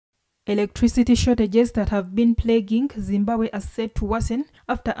Electricity shortages that have been plaguing Zimbabwe are set to worsen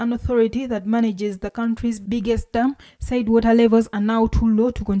after an authority that manages the country's biggest dam said water levels are now too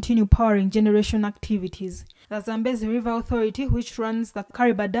low to continue powering generation activities. The Zambezi River Authority, which runs the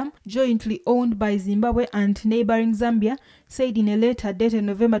Kariba Dam, jointly owned by Zimbabwe and neighboring Zambia, said in a letter dated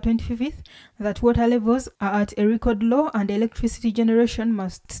November 25th that water levels are at a record low and electricity generation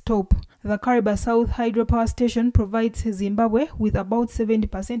must stop. The Kariba South Hydropower Station provides Zimbabwe with about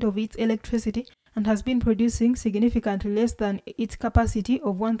 70% of its electricity and has been producing significantly less than its capacity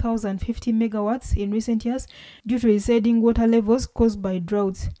of 1,050 megawatts in recent years due to receding water levels caused by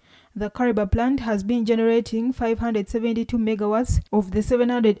droughts. The Kariba plant has been generating 572 megawatts of the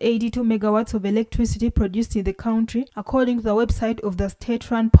 782 megawatts of electricity produced in the country, according to the website of the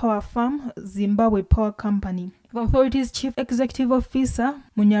state-run power firm Zimbabwe Power Company. The authority's chief executive officer,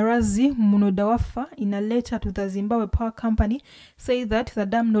 Munyarazi Munodawafa, in a letter to the Zimbabwe Power Company, said that the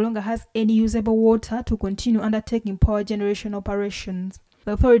dam no longer has any usable water to continue undertaking power generation operations.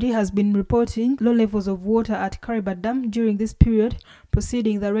 The authority has been reporting low levels of water at Kariba Dam during this period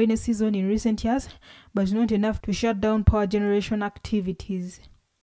preceding the rainy season in recent years, but not enough to shut down power generation activities.